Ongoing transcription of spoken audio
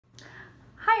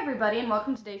everybody, and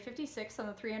welcome to day 56 on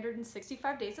the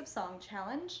 365 Days of Song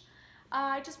Challenge.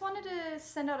 I just wanted to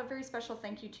send out a very special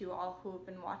thank you to all who have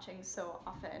been watching so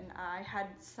often. I had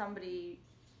somebody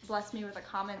bless me with a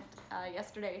comment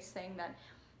yesterday saying that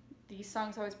these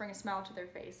songs always bring a smile to their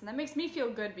face, and that makes me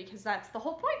feel good because that's the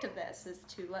whole point of this, is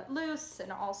to let loose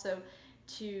and also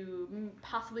to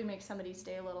possibly make somebody's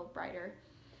day a little brighter.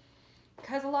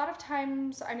 Because a lot of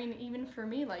times, I mean, even for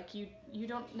me, like, you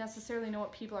don't necessarily know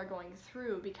what people are going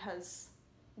through because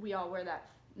we all wear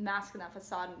that mask and that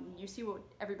facade and you see what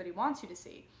everybody wants you to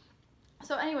see.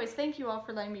 So anyways, thank you all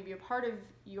for letting me be a part of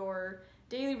your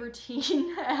daily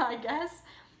routine, I guess,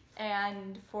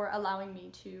 and for allowing me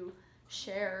to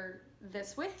share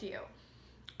this with you.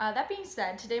 That being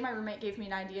said, today my roommate gave me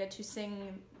an idea to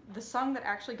sing the song that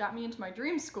actually got me into my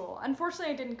dream school.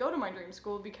 Unfortunately, I didn't go to my dream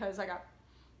school because I got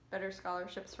better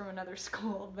scholarships from another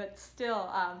school, but still,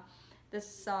 this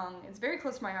song is very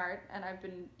close to my heart and I've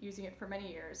been using it for many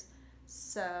years.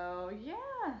 So yeah,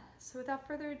 so without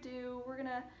further ado, we're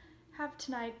gonna have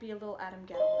tonight be a little Adam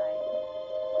Gadel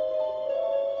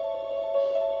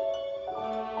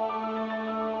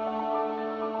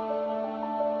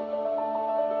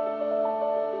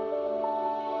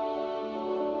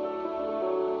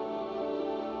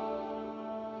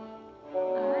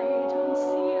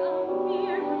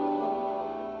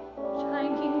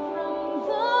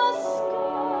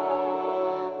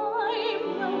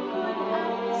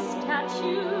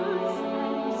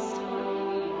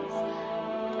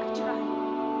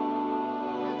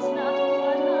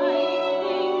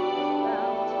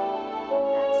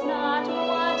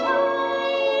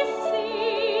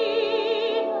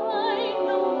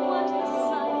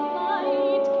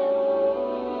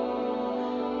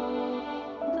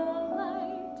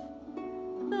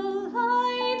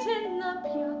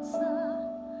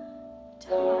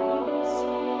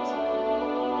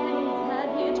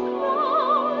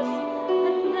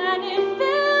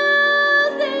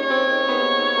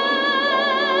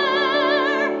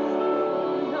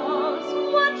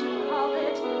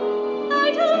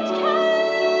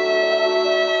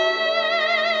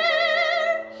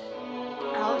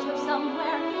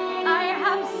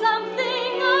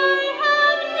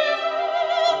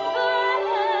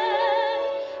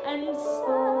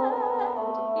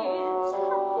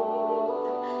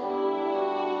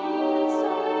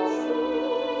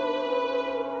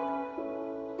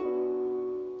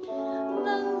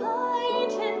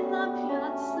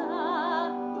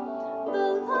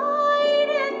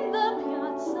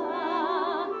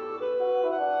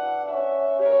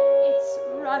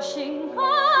rushing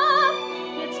up,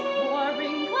 it's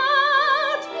pouring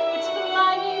out, it's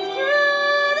flying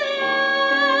through the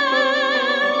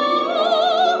air,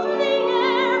 oh, through the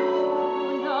air. Who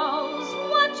knows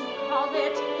what you call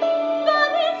it,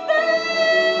 but it's there.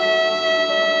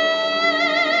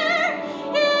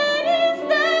 It is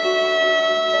there.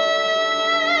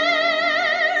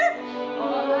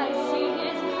 All I see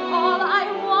is, all I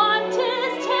want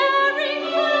is tearing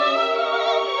from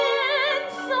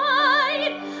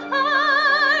inside.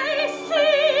 I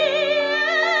see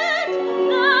it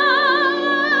now,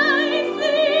 I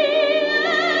see it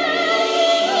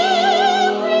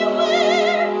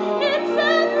everywhere, it's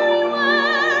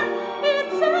everywhere,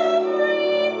 it's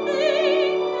everything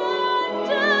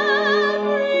and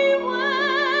everywhere,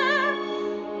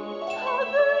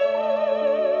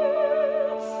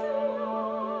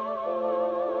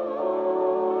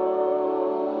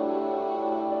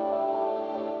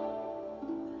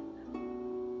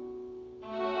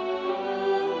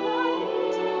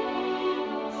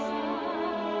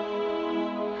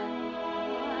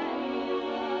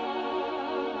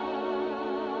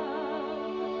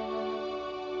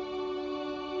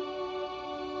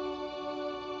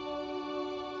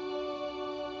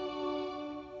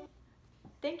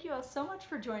 Thank you all so much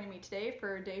for joining me today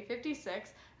for day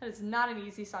 56. That is not an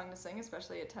easy song to sing,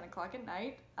 especially at 10 o'clock at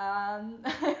night.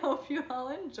 I hope you all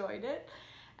enjoyed it.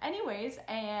 Anyways,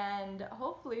 and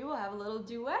hopefully we'll have a little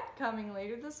duet coming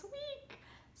later this week.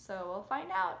 So we'll find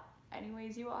out.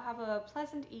 Anyways, you all have a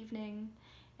pleasant evening,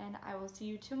 and I will see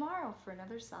you tomorrow for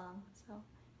another song. So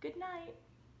good night.